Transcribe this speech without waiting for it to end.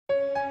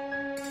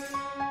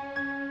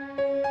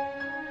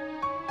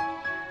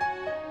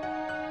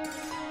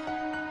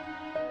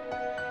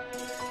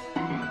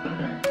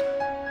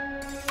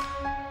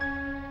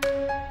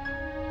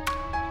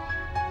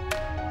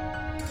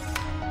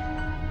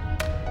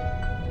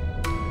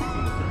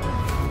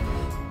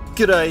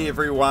G'day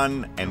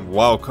everyone and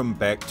welcome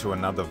back to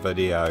another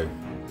video.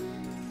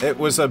 It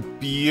was a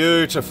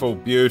beautiful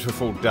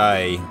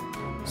day,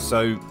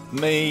 so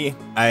me,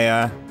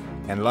 Aya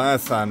and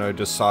Laethano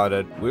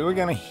decided we were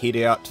going to head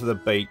out to the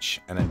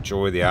beach and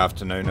enjoy the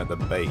afternoon at the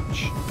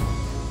beach.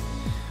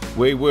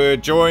 We were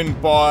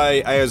joined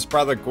by Aya's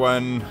brother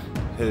Gwyn,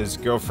 his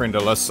girlfriend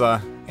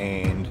Alyssa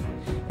and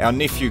our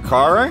nephew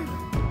Cairo.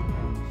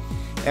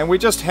 And we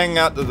just hang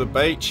out to the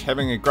beach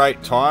having a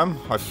great time.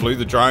 I flew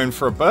the drone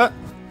for a bit,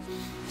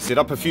 set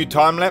up a few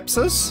time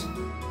lapses,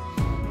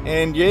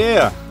 and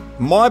yeah,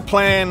 my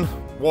plan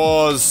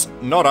was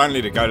not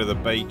only to go to the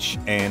beach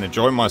and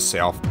enjoy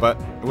myself, but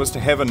it was to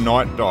have a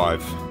night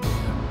dive.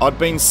 I'd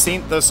been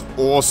sent this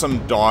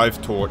awesome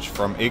dive torch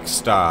from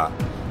XTAR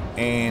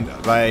and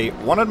they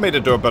wanted me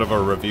to do a bit of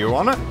a review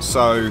on it,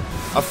 so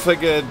I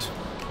figured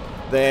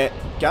that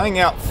going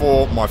out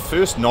for my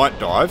first night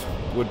dive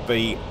would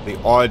be the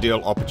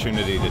ideal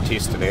opportunity to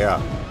test it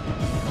out.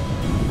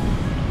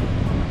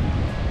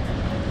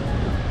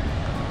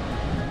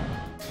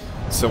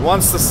 So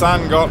once the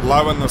sun got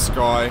low in the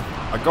sky,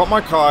 I got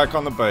my kayak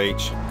on the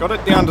beach, got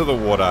it down to the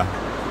water,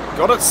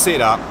 got it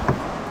set up,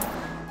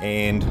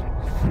 and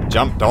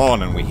jumped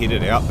on and we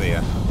headed out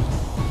there.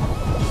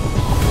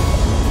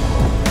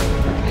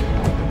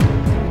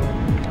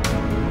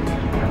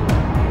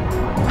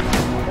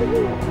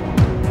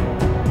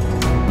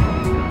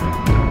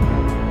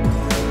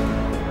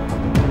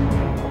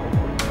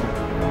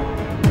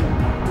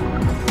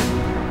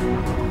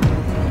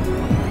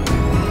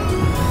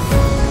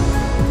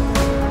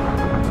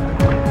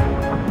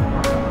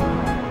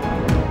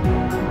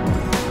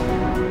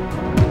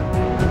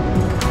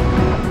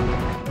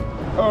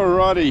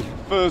 Alrighty,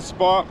 first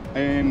spot,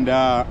 and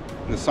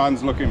the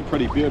sun's looking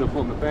pretty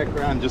beautiful in the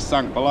background, just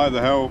sunk below the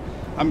hill.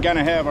 I'm going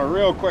to have a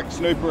real quick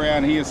snoop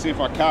around here, see if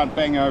I can't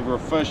bang over a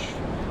fish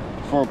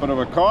for a bit of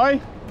a kai,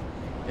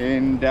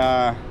 and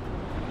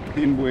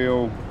then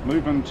we'll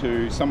move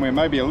into somewhere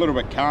maybe a little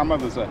bit calmer.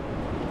 There's a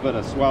bit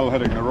of swell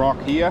hitting the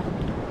rock here,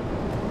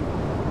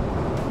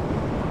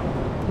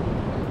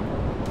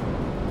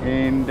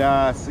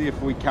 and see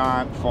if we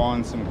can't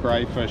find some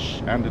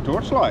crayfish under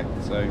torchlight.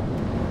 So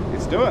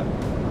let's do it.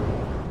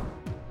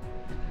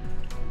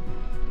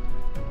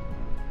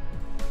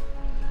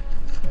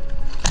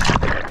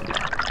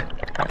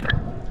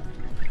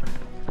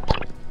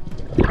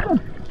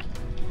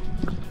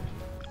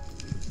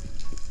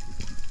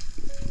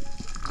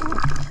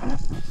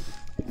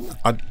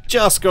 I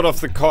just got off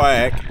the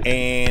kayak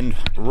and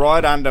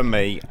right under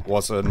me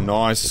was a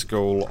nice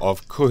school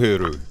of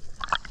kuhiru.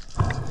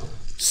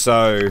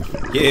 So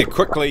yeah,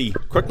 quickly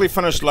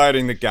finished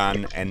loading the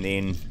gun and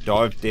then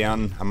dived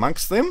down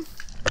amongst them.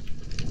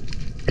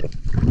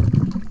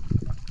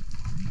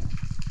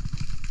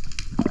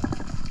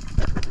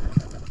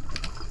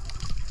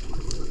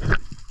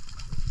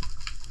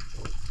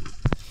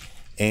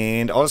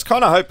 And I was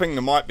kind of hoping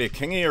there might be a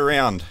kingy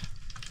around.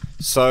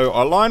 So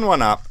I line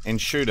one up and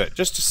shoot it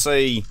just to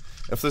see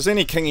if there's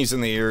any kingies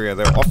in the area.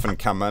 They'll often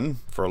come in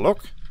for a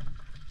look.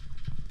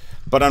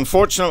 But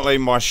unfortunately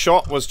my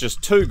shot was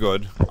just too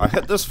good. I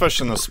hit this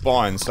fish in the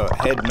spine, so it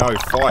had no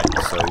fight,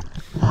 so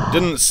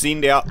didn't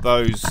send out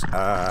those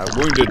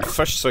wounded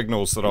fish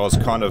signals that I was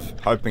kind of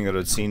hoping it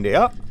would send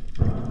out.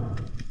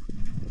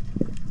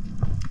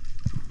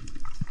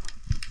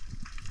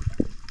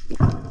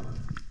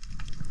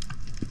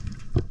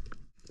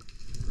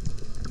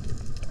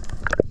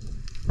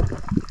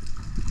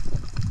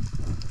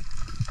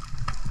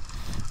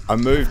 I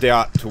moved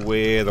out to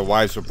where the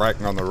waves were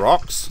breaking on the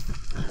rocks.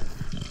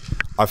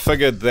 I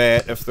figured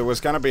that if there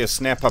was going to be a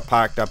snapper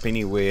parked up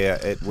anywhere,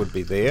 it would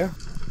be there.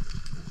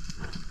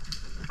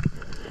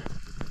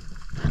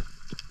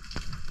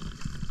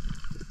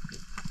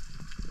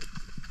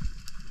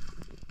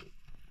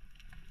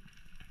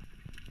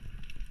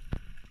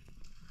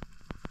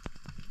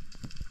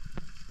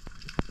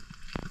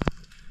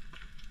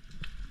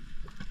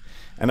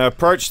 And I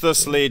approach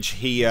this ledge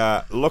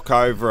here, look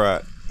over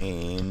it,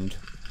 and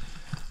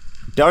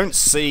don't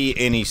see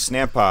any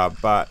snapper,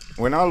 but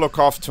when I look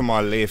off to my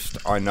left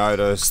I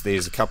notice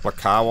there's a couple of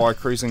kahawai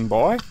cruising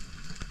by.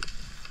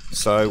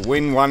 So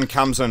when one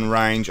comes in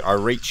range I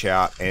reach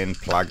out and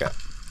plug it.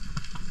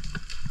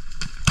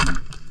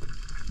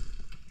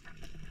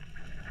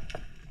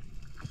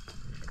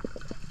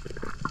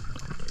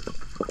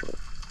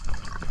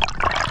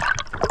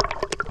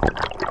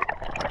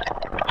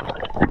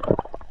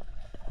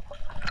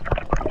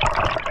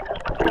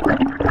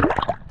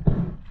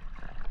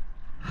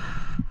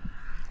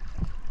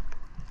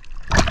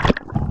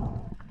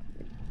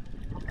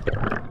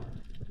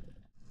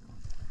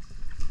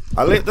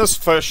 I let this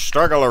fish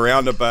struggle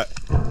around a bit,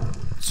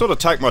 sort of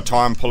take my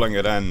time pulling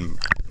it in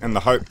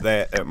the hope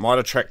that it might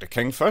attract a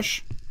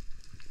kingfish.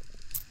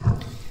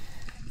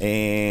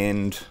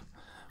 And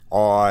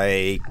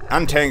I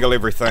untangle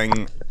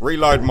everything,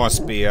 reload my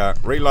spear,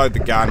 reload the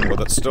gun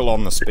with it still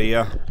on the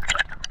spear,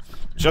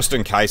 just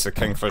in case a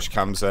kingfish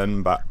comes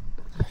in, but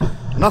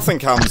nothing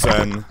comes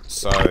in,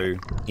 so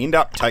end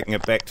up taking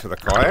it back to the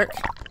kayak.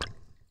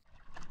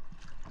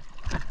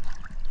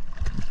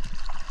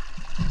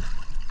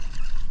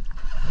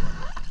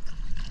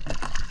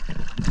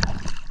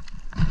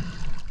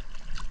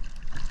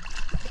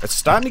 it's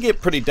starting to get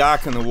pretty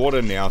dark in the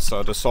water now, so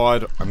I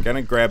decide I'm going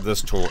to grab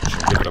this torch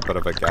and give it a bit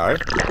of a go.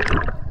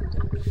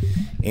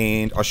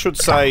 And I should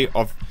say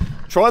I've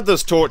tried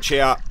this torch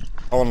out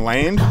on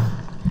land,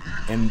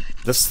 and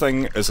this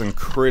thing is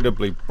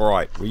incredibly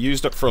bright. We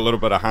used it for a little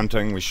bit of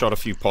hunting, we shot a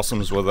few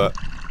possums with it,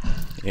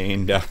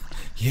 and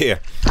yeah,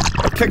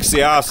 it kicks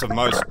the ass of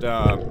most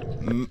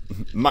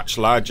much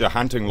larger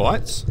hunting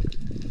lights.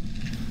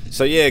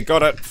 So yeah,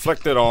 got it,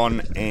 flicked it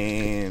on,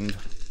 and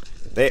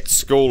that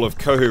school of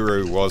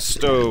kuhuru was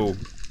still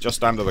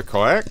just under the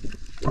kayak.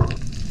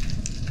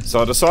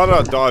 So I decided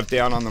I'd dive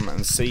down on them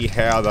and see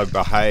how they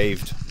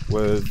behaved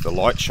with the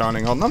light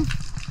shining on them.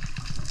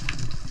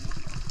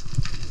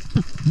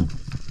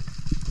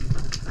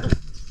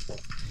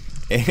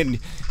 And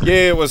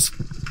yeah, it was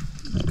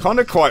kind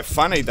of quite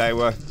funny. They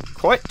were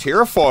quite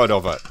terrified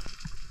of it.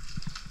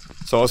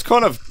 So I was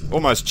kind of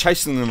almost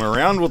chasing them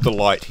around with the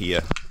light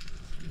here.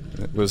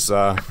 It was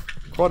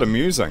quite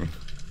amusing.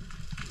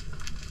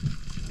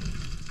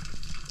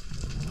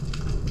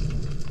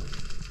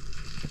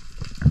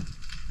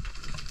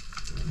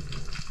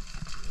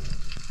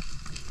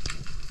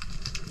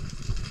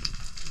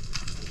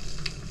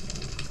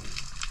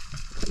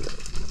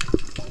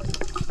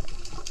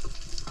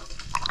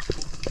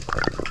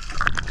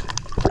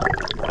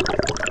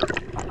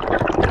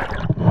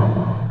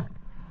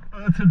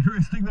 That's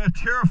interesting, they're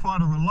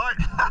terrified of the light.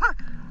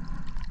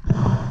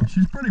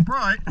 She's pretty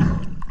bright.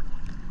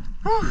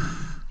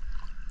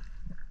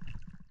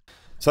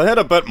 So I had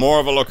a bit more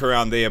of a look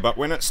around there, but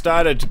when it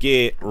started to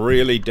get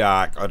really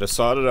dark, I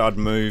decided I'd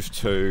move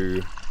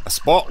to a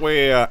spot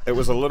where it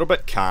was a little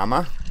bit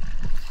calmer.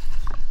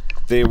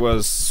 There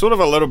was sort of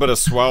a little bit of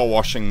swell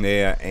washing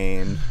there,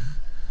 and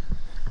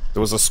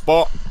there was a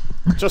spot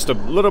just a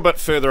little bit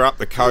further up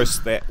the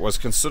coast that was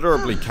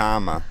considerably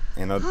calmer,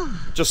 and I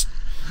just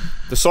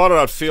decided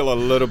I'd feel a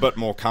little bit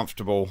more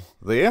comfortable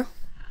there.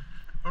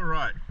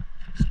 Alright,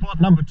 spot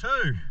number 2.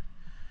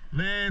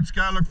 Let's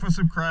go look for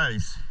some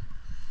crays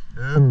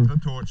in the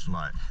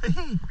torchlight.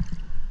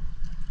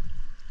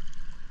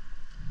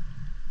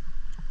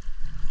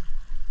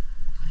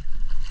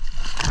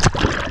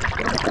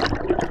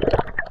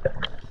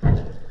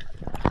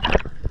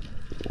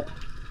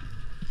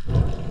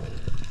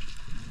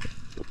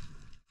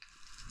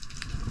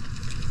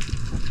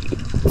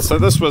 So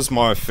this was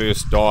my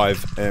first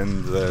dive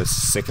in the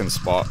second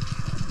spot,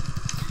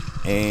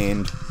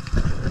 and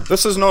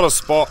this is not a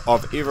spot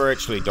I've ever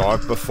actually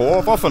dived before.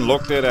 I've often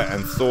looked at it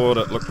and thought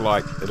it looked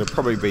like it'd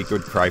probably be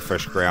good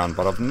crayfish ground,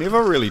 but I've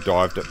never really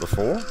dived it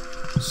before.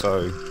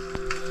 So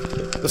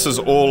this is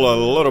all a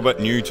little bit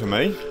new to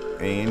me,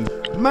 and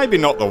maybe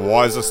not the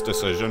wisest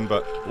decision,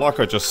 but like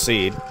I just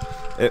said,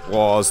 it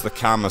was the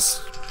calmest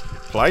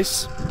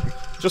place,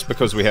 just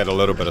because we had a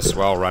little bit of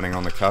swell running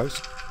on the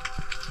coast.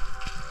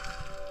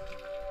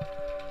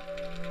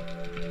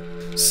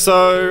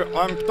 So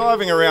I'm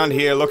diving around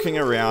here, looking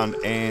around,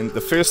 and the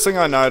first thing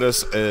I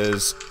notice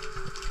is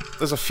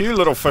there's a few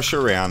little fish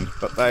around,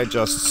 but they're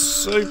just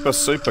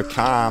super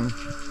calm,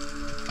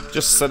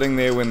 just sitting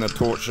there when the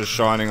torch is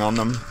shining on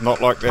them,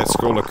 not like that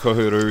school of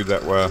kuhuru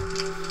that were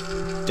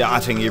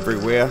darting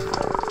everywhere.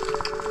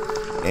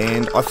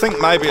 And I think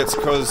maybe it's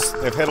because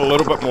they've had a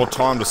little bit more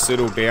time to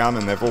settle down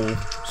and they've all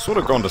sort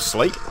of gone to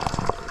sleep.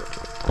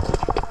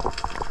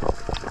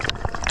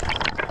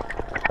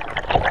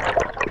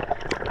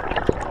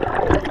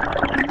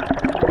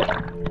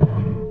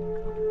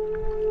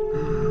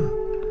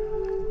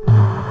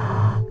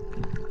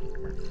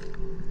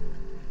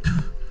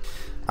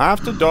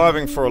 After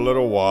diving for a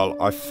little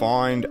while, I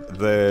find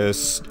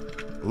this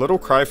little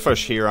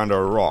crayfish here under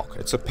a rock.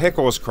 It's a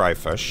peckhorse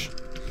crayfish,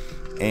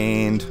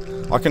 and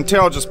I can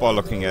tell just by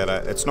looking at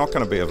it, it's not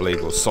going to be of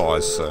legal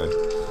size, so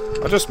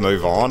I just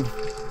move on.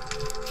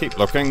 Keep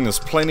looking, there's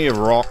plenty of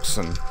rocks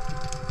and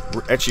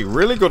actually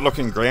really good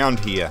looking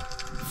ground here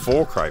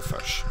for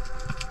crayfish.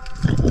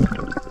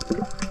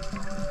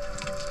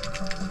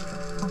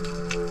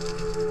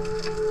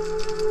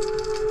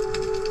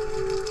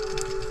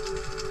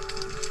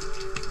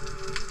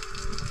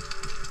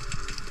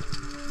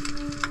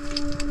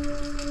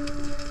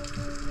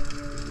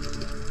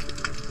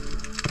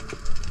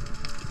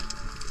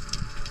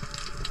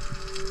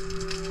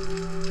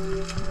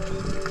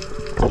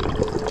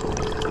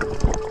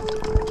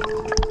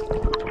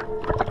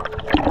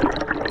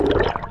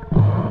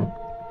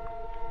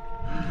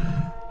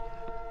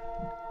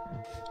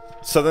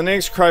 So the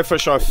next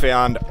crayfish I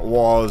found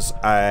was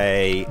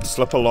a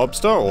slipper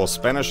lobster or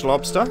Spanish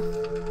lobster,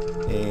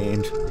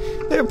 and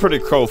they're a pretty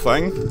cool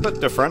thing, a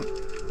bit different.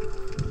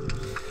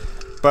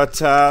 But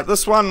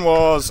this one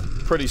was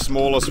pretty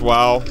small as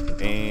well,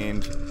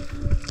 and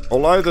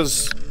although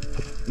there's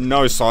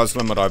no size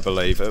limit I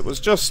believe, it was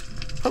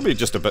probably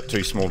just a bit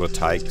too small to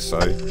take, so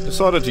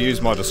decided to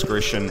use my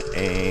discretion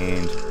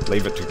and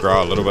leave it to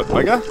grow a little bit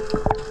bigger.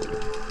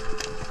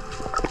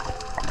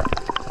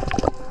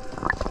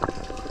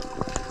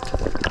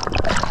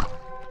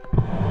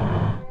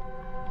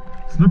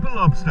 Slipper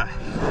lobster.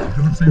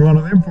 Haven't seen one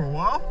of them for a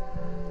while.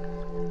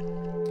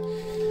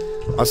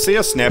 I see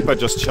a snapper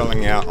just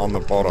chilling out on the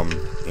bottom,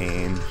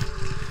 and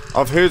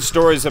I've heard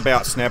stories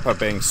about snapper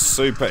being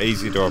super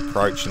easy to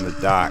approach in the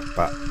dark,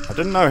 but I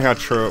didn't know how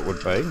true it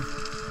would be.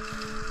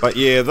 But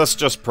yeah, this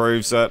just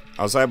proves it.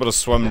 I was able to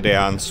swim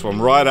down,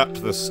 swim right up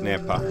to the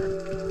snapper,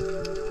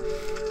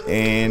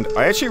 and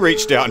I actually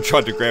reached out and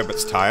tried to grab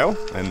its tail,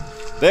 and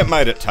that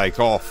made it take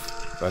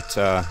off. But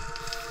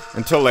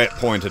until that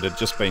point it had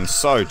just been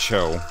so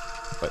chill.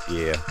 But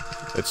yeah,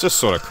 it just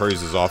sort of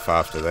cruises off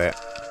after that.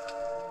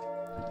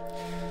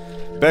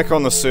 Back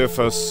on the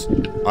surface,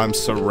 I'm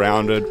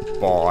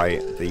surrounded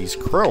by these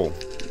krill,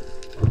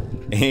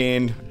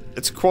 and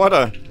it's quite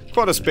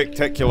a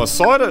spectacular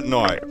sight at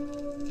night.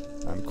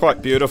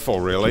 Quite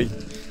beautiful, really.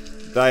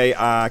 They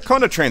are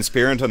kind of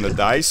transparent in the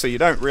day, so you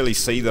don't really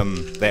see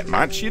them that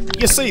much. You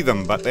see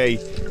them, but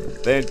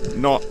they're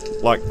not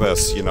like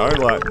this, you know,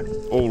 like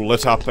all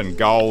lit up in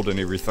gold and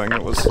everything.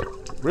 It was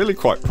really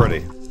quite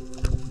pretty.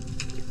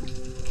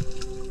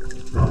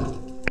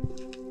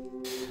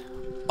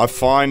 I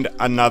find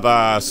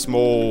another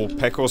small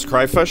packhorse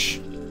crayfish,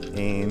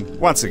 and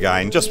once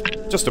again, just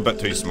a bit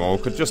too small,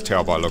 could just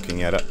tell by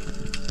looking at it.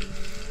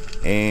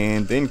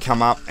 And then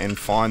come up and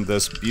find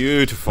this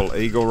beautiful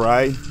eagle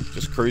ray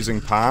just cruising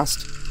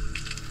past.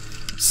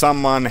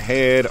 Someone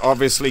had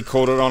obviously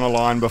caught it on a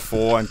line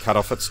before and cut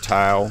off its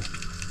tail.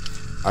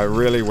 I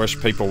really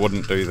wish people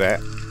wouldn't do that.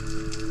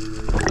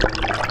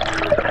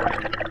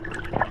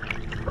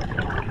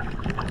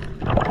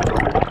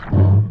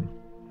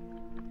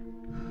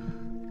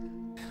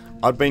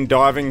 I'd been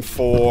diving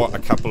for a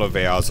couple of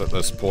hours at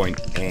this point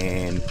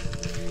and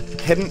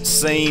hadn't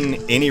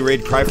seen any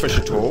red crayfish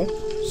at all.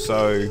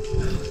 So,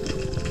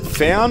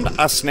 found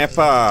a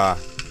snapper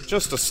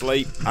just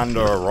asleep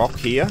under a rock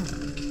here.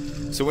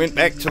 So went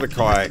back to the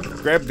kayak,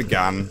 grabbed the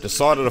gun,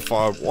 decided if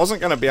I wasn't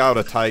going to be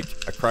able to take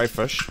a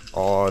crayfish,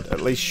 I'd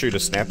at least shoot a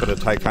snapper to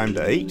take home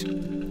to eat.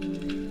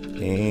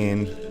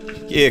 And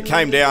yeah,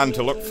 came down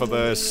to look for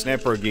the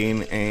snapper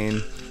again,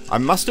 and I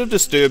must have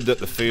disturbed it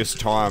the first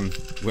time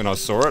when I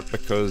saw it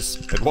because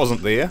it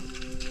wasn't there.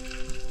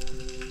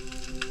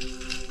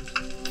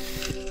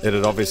 It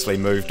had obviously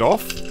moved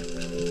off.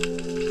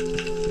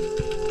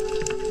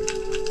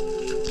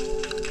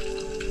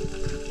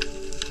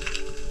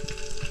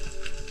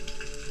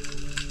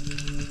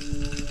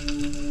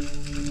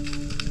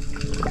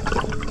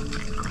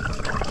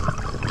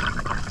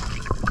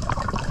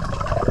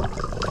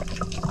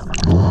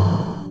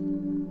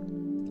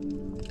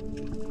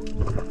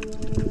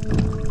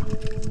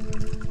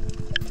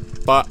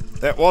 But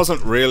that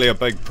wasn't really a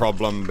big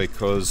problem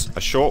because a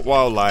short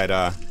while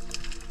later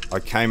I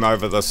came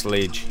over this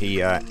ledge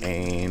here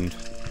and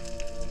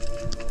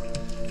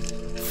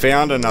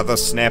found another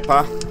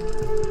snapper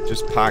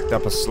just parked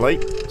up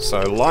asleep.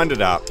 So lined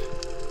it up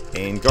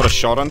and got a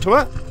shot into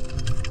it.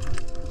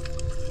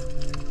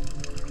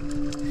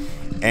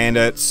 And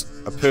it's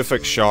a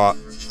perfect shot.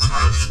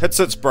 Hits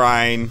its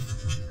brain.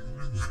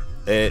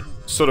 It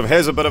sort of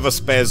has a bit of a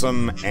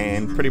spasm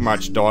and pretty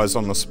much dies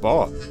on the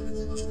spot.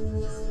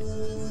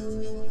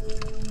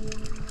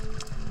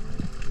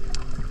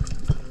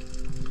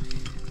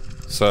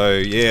 So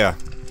yeah,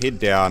 head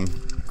down,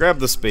 grab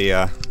the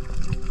spear,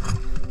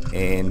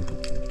 and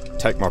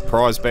take my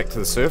prize back to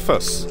the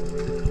surface.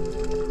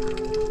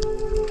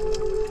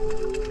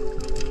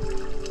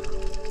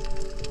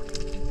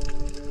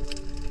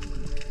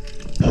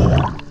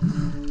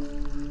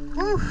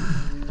 Whew.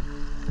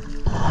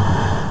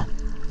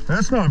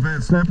 That's not a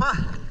bad snapper.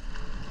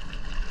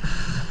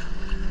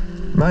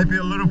 Maybe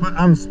a little bit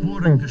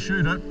unsporting to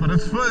shoot it, but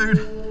it's food,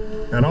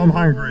 and I'm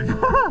hungry.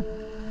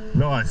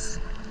 Nice.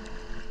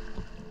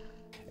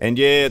 And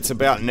yeah, it's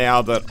about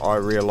now that I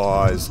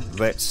realise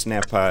that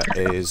snapper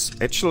is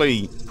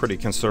actually pretty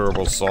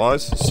considerable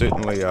size,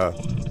 certainly a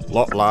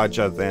lot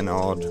larger than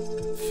I'd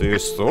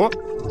first thought.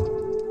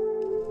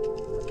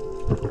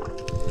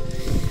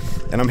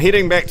 And I'm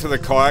heading back to the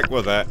kayak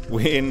with it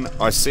when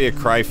I see a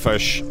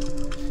crayfish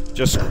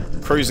just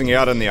cruising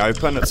out in the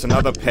open. It's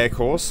another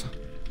packhorse.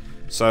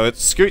 So it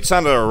scoots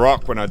under a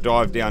rock when I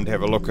dive down to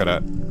have a look at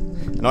it.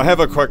 And I have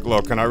a quick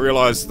look and I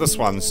realise this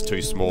one's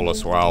too small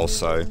as well,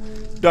 so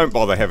don't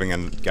bother having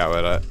a go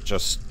at it.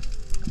 Just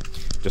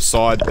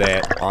decide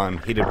that I'm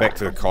headed back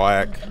to the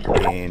kayak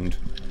and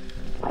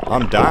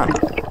I'm done.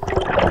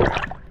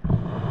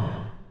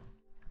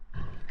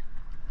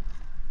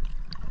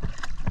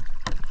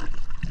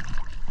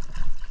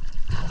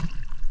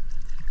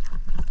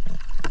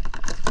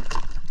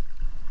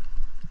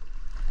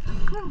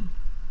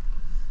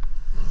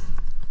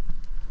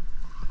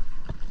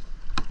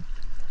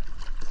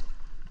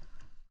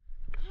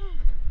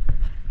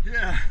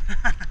 Yeah,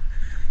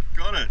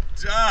 got it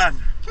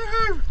done.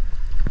 Woohoo!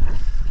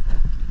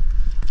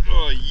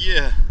 Oh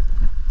yeah.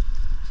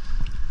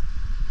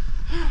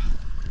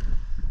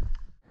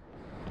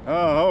 Oh,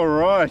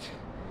 alright.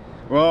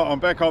 Well, I'm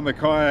back on the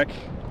kayak.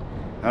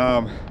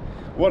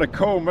 What a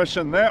cool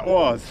mission that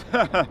was.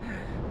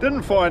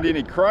 Didn't find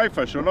any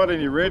crayfish, or not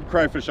any red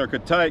crayfish I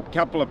could take.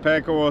 Couple of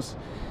packhorse,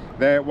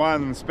 that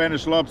one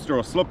Spanish lobster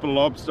or slipper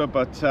lobster,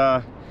 but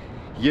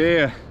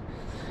yeah,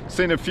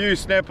 seen a few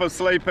snappers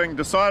sleeping,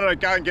 decided I'd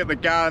go and get the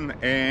gun,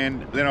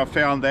 and then I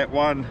found that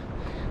one,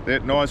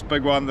 that nice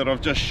big one that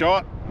I've just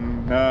shot.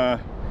 And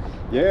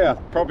yeah,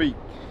 probably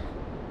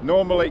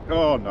normally,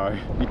 oh no,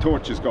 my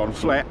torch has gone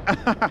flat.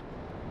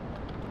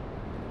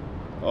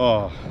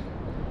 Oh,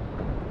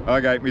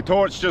 okay, my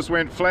torch just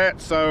went flat,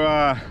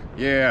 so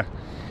yeah,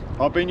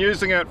 I've been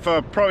using it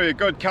for probably a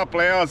good couple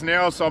hours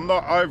now, so I'm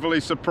not overly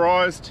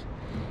surprised.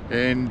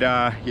 And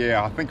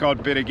yeah, I think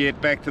I'd better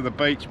get back to the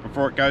beach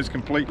before it goes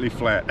completely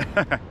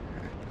flat.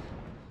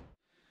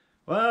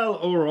 Well,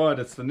 alright,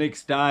 it's the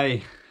next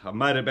day. I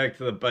made it back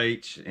to the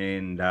beach,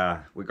 and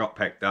we got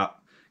packed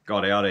up,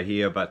 got out of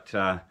here, but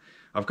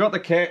I've got the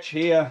catch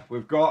here.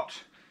 We've got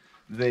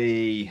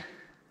the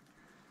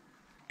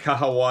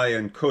kahawai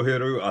and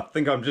kohiru. I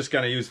think I'm just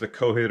going to use the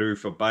kohiru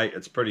for bait.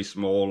 It's pretty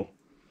small.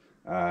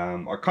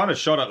 I kind of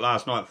shot it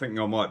last night thinking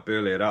I might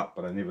burley it up,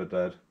 but I never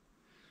did.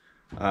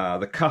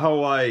 The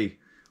kahawai,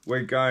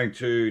 we're going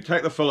to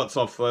take the fillets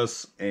off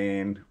this,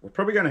 and we're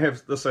probably going to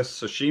have this as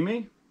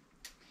sashimi.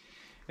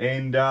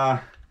 And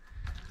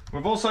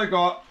we've also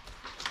got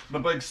the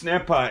big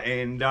snapper,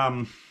 and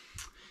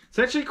it's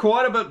actually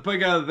quite a bit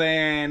bigger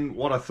than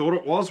what I thought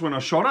it was when I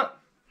shot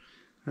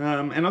it.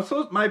 And I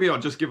thought maybe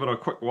I'd just give it a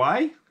quick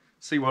weigh,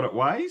 see what it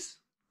weighs.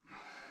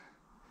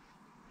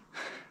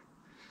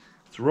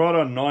 It's right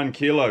on 9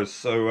 kilos,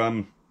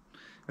 so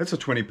that's a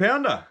 20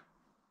 pounder.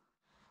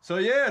 So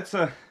yeah, it's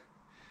a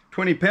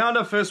 20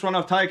 pounder, first one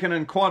I've taken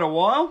in quite a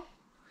while.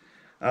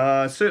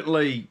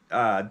 Certainly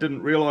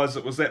didn't realise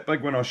it was that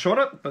big when I shot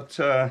it, but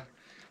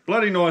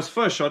bloody nice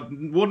fish. I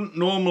wouldn't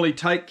normally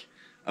take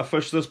a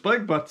fish this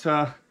big, but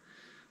I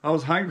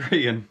was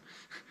hungry and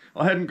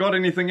I hadn't got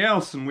anything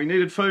else, and we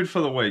needed food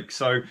for the week.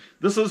 So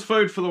this is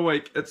food for the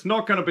week. It's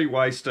not going to be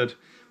wasted.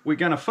 We're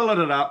going to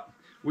fillet it up.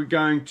 We're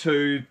going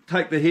to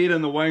take the head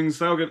and the wings.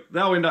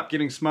 They'll end up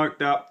getting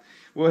smoked up.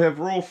 We'll have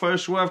raw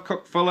fish. We'll have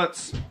cooked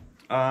fillets.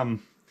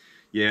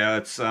 Yeah,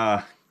 it's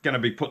going to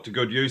be put to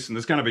good use, and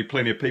there's going to be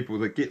plenty of people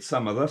that get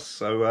some of this.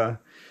 So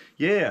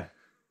yeah.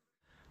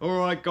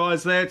 Alright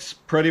guys, that's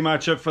pretty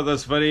much it for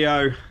this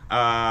video.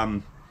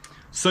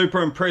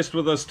 Super impressed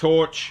with this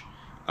torch.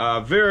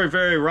 Very,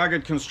 very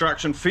rugged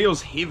construction,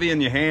 feels heavy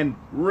in your hand,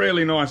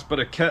 really nice bit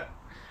of kit.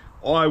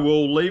 I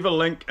will leave a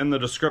link in the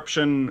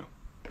description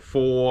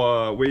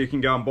for where you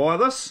can go and buy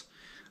this.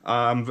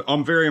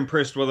 I'm very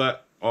impressed with it.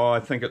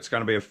 I think it's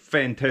going to be a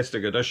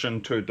fantastic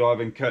addition to a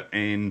diving kit,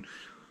 and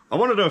I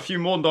want to do a few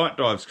more night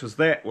dives because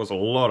that was a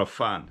lot of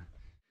fun.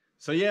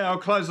 So yeah, I'll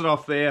close it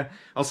off there.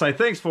 I'll say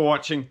thanks for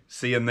watching.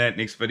 See you in that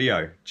next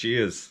video.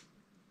 Cheers.